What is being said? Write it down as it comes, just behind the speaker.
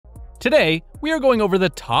Today, we are going over the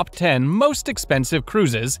top 10 most expensive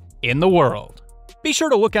cruises in the world. Be sure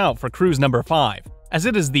to look out for cruise number 5, as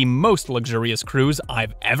it is the most luxurious cruise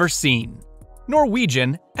I've ever seen.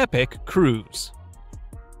 Norwegian Epic Cruise.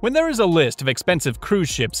 When there is a list of expensive cruise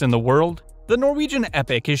ships in the world, the Norwegian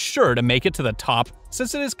Epic is sure to make it to the top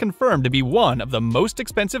since it is confirmed to be one of the most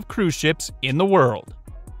expensive cruise ships in the world.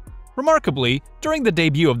 Remarkably, during the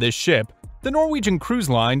debut of this ship, the Norwegian Cruise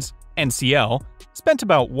Lines, NCL, spent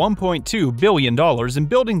about $1.2 billion in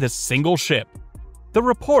building this single ship. The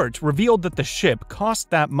report revealed that the ship cost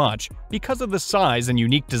that much because of the size and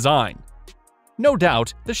unique design. No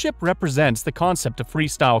doubt, the ship represents the concept of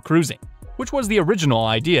freestyle cruising, which was the original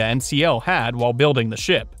idea NCL had while building the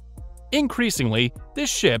ship. Increasingly, this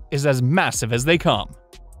ship is as massive as they come.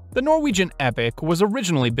 The Norwegian Epic was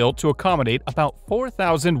originally built to accommodate about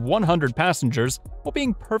 4,100 passengers while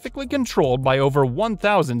being perfectly controlled by over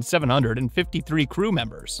 1,753 crew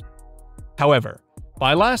members. However,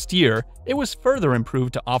 by last year, it was further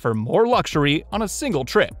improved to offer more luxury on a single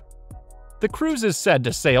trip. The cruise is said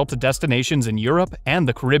to sail to destinations in Europe and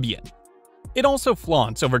the Caribbean. It also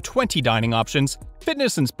flaunts over 20 dining options,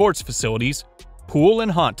 fitness and sports facilities, pool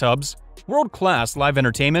and hot tubs, world-class live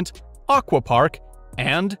entertainment, aqua park,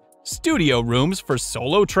 and studio rooms for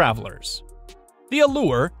solo travelers. The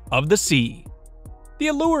Allure of the Sea. The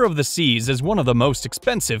Allure of the Seas is one of the most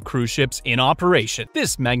expensive cruise ships in operation.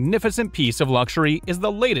 This magnificent piece of luxury is the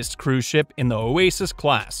latest cruise ship in the Oasis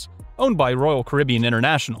class, owned by Royal Caribbean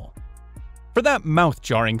International. For that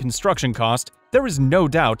mouth-jarring construction cost, there is no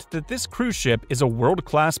doubt that this cruise ship is a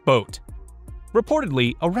world-class boat.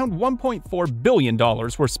 Reportedly, around $1.4 billion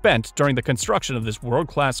were spent during the construction of this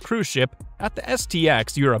world-class cruise ship at the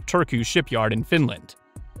STX Europe Turku shipyard in Finland.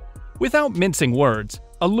 Without mincing words,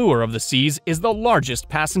 Allure of the Seas is the largest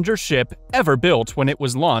passenger ship ever built when it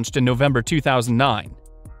was launched in November 2009.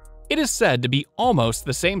 It is said to be almost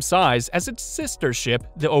the same size as its sister ship,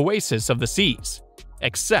 the Oasis of the Seas,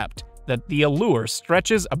 except that the Allure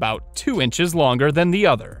stretches about 2 inches longer than the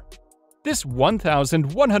other. This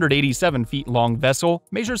 1,187 feet long vessel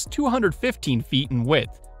measures 215 feet in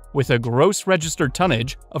width, with a gross registered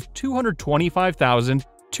tonnage of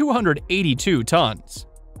 225,282 tons.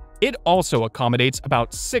 It also accommodates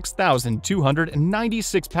about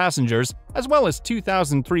 6,296 passengers as well as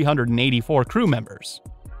 2,384 crew members.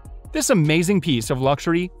 This amazing piece of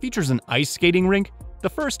luxury features an ice skating rink, the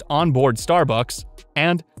first onboard Starbucks,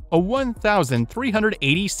 and a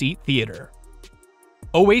 1,380-seat theater.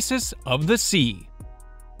 Oasis of the Sea.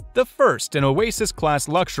 The first in Oasis-class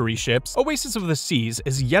luxury ships, Oasis of the Seas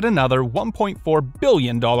is yet another $1.4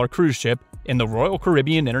 billion cruise ship in the Royal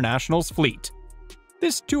Caribbean International's fleet.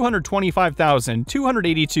 This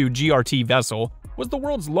 225,282 GRT vessel was the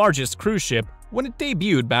world's largest cruise ship when it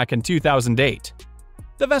debuted back in 2008.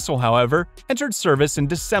 The vessel, however, entered service in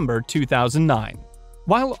December 2009.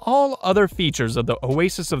 While all other features of the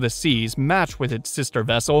Oasis of the Seas match with its sister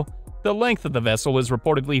vessel, the length of the vessel is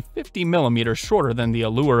reportedly 50 millimeters shorter than the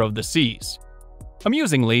Allure of the Seas.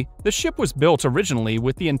 Amusingly, the ship was built originally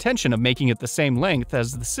with the intention of making it the same length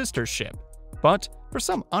as the sister ship, but for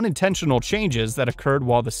some unintentional changes that occurred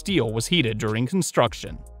while the steel was heated during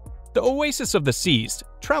construction. The Oasis of the Seas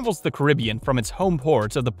travels the Caribbean from its home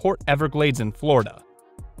port of the Port Everglades in Florida.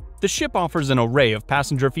 The ship offers an array of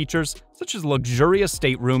passenger features such as luxurious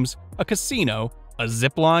staterooms, a casino, a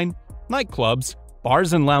zip line, nightclubs,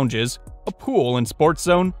 bars and lounges, a pool and sports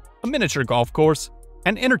zone, a miniature golf course,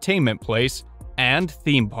 an entertainment place, and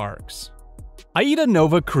theme parks. Aida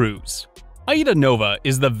Nova Cruise. Aida Nova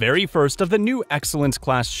is the very first of the new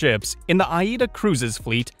Excellence-class ships in the Aida Cruises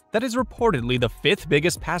fleet that is reportedly the 5th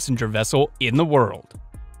biggest passenger vessel in the world.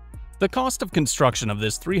 The cost of construction of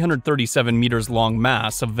this 337 meters long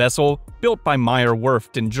mass of vessel, built by Meyer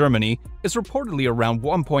Werft in Germany, is reportedly around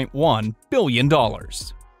 $1.1 billion.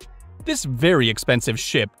 This very expensive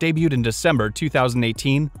ship debuted in December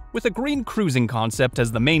 2018 with a green cruising concept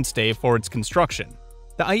as the mainstay for its construction.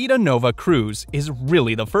 The Aida Nova Cruise is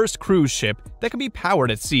really the first cruise ship that can be powered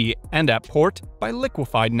at sea and at port by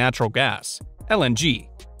liquefied natural gas, LNG,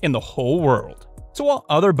 in the whole world. So while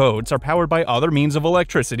other boats are powered by other means of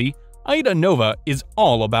electricity, Aida Nova is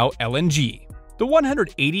all about LNG. The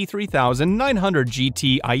 183,900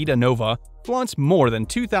 GT Aida Nova flaunts more than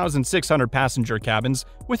 2,600 passenger cabins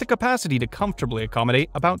with a capacity to comfortably accommodate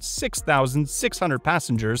about 6,600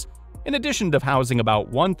 passengers, in addition to housing about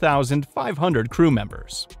 1,500 crew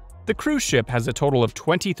members. The cruise ship has a total of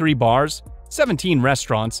 23 bars, 17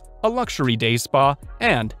 restaurants, a luxury day spa,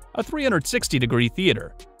 and a 360-degree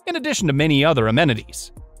theater, in addition to many other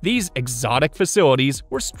amenities. These exotic facilities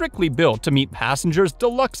were strictly built to meet passengers'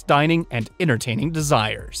 deluxe dining and entertaining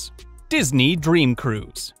desires. Disney Dream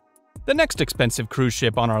Cruise. The next expensive cruise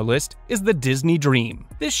ship on our list is the Disney Dream.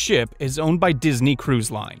 This ship is owned by Disney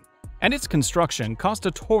Cruise Line, and its construction cost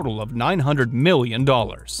a total of $900 million.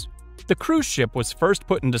 The cruise ship was first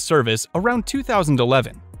put into service around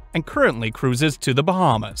 2011 and currently cruises to the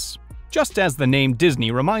Bahamas. Just as the name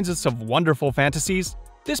Disney reminds us of wonderful fantasies,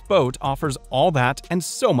 this boat offers all that and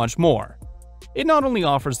so much more. It not only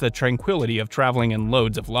offers the tranquility of traveling in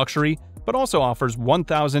loads of luxury, but also offers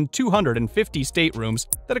 1,250 staterooms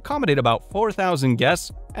that accommodate about 4,000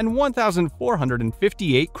 guests and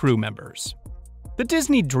 1,458 crew members. The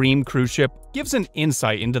Disney Dream cruise ship gives an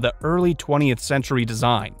insight into the early 20th century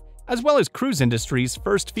design, as well as cruise industry's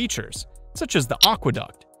first features, such as the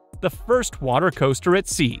aqueduct, the first water coaster at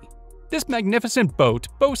sea. This magnificent boat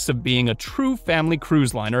boasts of being a true family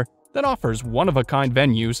cruise liner that offers one-of-a-kind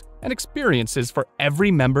venues and experiences for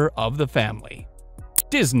every member of the family.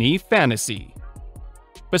 Disney Fantasy.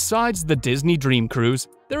 Besides the Disney Dream Cruise,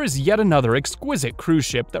 there is yet another exquisite cruise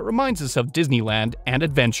ship that reminds us of Disneyland and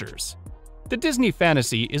adventures. The Disney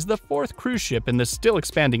Fantasy is the fourth cruise ship in the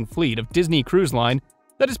still-expanding fleet of Disney Cruise Line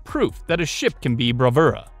that is proof that a ship can be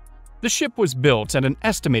bravura. The ship was built at an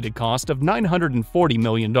estimated cost of $940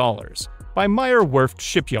 million by Meyer Werft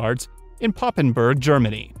Shipyards in Papenburg,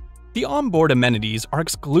 Germany. The onboard amenities are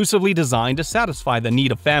exclusively designed to satisfy the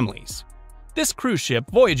need of families. This cruise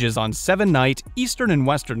ship voyages on 7-night Eastern and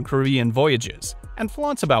Western Caribbean voyages and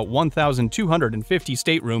flaunts about 1,250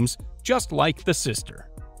 staterooms just like the sister.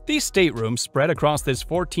 These staterooms spread across this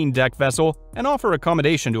 14-deck vessel and offer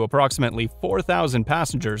accommodation to approximately 4,000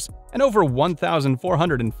 passengers and over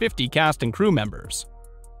 1,450 cast and crew members.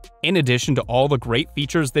 In addition to all the great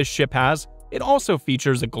features this ship has, it also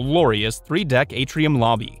features a glorious 3-deck atrium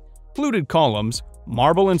lobby, fluted columns,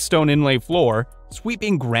 marble and stone inlay floor,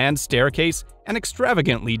 sweeping grand staircase, and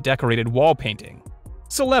extravagantly decorated wall painting.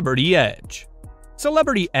 Celebrity Edge.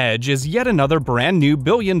 Celebrity Edge is yet another brand new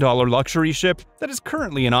billion-dollar luxury ship that is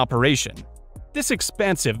currently in operation. This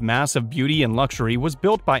expansive mass of beauty and luxury was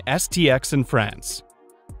built by STX in France.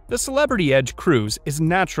 The Celebrity Edge cruise is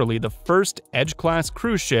naturally the first Edge-class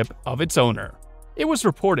cruise ship of its owner. It was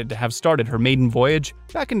reported to have started her maiden voyage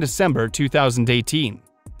back in December 2018.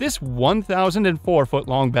 This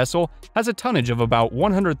 1,004-foot-long vessel has a tonnage of about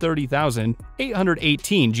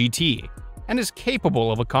 130,818 GT and is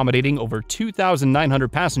capable of accommodating over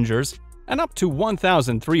 2,900 passengers and up to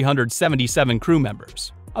 1,377 crew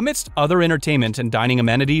members. Amidst other entertainment and dining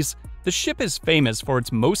amenities, the ship is famous for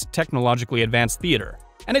its most technologically advanced theater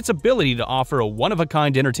and its ability to offer a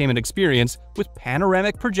one-of-a-kind entertainment experience with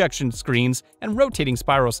panoramic projection screens and rotating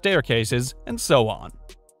spiral staircases, and so on.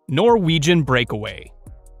 Norwegian Breakaway.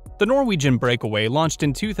 The Norwegian Breakaway launched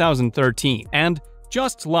in 2013, and,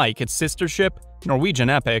 just like its sister ship, Norwegian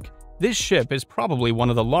Epic, this ship is probably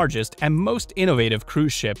one of the largest and most innovative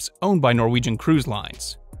cruise ships owned by Norwegian Cruise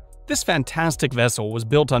Lines. This fantastic vessel was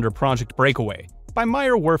built under Project Breakaway by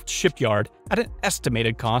Meyer Werft Shipyard at an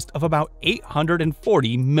estimated cost of about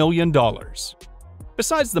 $840 million.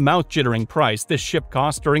 Besides the mouth-jittering price this ship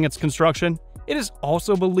cost during its construction, it is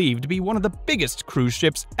also believed to be one of the biggest cruise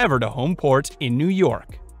ships ever to home port in New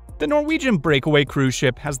York. The Norwegian Breakaway cruise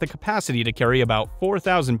ship has the capacity to carry about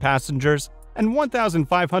 4,000 passengers and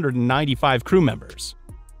 1,595 crew members.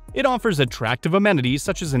 It offers attractive amenities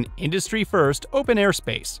such as an industry-first open-air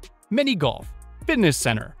space, mini-golf, fitness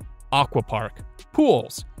center, aqua park,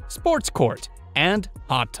 pools, sports court, and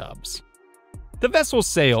hot tubs. The vessel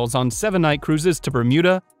sails on 7-night cruises to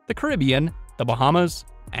Bermuda, the Caribbean, the Bahamas,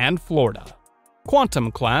 and Florida.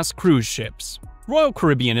 Quantum-class cruise ships. Royal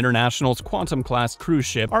Caribbean International's Quantum-class cruise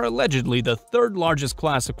ship are allegedly the third largest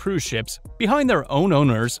class of cruise ships, behind their own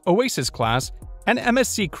owners' Oasis-class and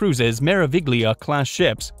MSC Cruises' Meraviglia-class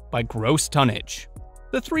ships by gross tonnage.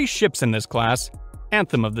 The 3 ships in this class,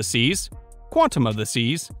 Anthem of the Seas, Quantum of the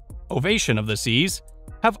Seas, Ovation of the Seas,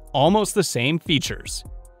 have almost the same features,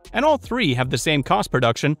 and all 3 have the same cost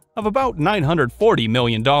production of about $940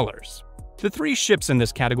 million. The 3 ships in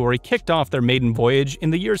this category kicked off their maiden voyage in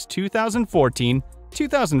the years 2014,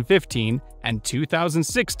 2015, and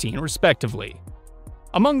 2016 respectively.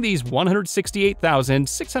 Among these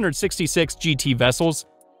 168,666 GT vessels,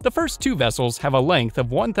 the first 2 vessels have a length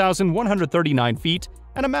of 1,139 feet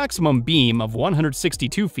and a maximum beam of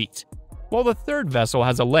 162 feet, while the third vessel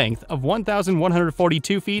has a length of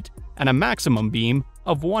 1,142 feet and a maximum beam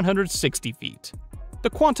of 160 feet. The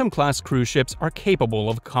Quantum-class cruise ships are capable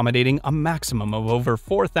of accommodating a maximum of over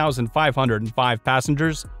 4,505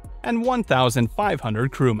 passengers and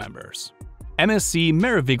 1,500 crew members. MSC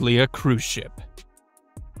Meraviglia Cruise Ship.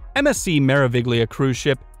 MSC Meraviglia Cruise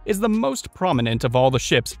Ship is the most prominent of all the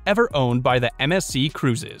ships ever owned by the MSC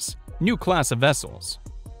Cruises, new class of vessels.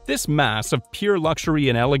 This mass of pure luxury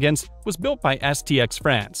and elegance was built by STX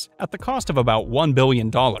France at the cost of about $1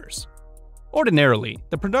 billion. Ordinarily,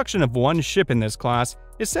 the production of one ship in this class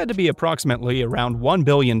is said to be approximately around $1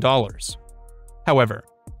 billion. However,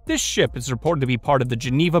 this ship is reported to be part of the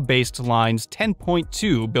Geneva-based line's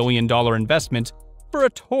 $10.2 billion investment for a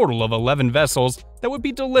total of 11 vessels that would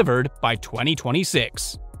be delivered by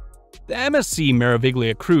 2026. The MSC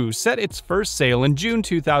Meraviglia cruise set its first sail in June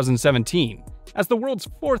 2017 as the world's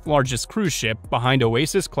fourth largest cruise ship behind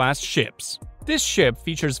Oasis-class ships. This ship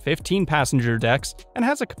features 15 passenger decks and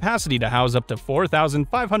has a capacity to house up to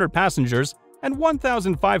 4,500 passengers and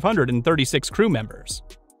 1,536 crew members.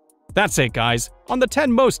 That's it, guys, on the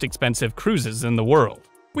 10 most expensive cruises in the world.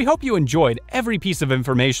 We hope you enjoyed every piece of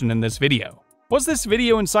information in this video. Was this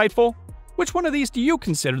video insightful? Which one of these do you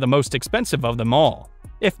consider the most expensive of them all?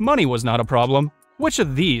 If money was not a problem, which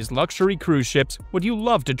of these luxury cruise ships would you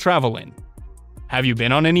love to travel in? Have you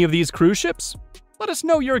been on any of these cruise ships? Let us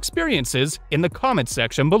know your experiences in the comments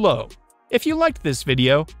section below. If you liked this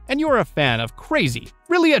video and you're a fan of crazy,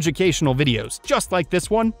 really educational videos just like this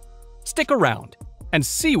one, stick around and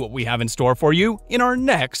see what we have in store for you in our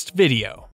next video.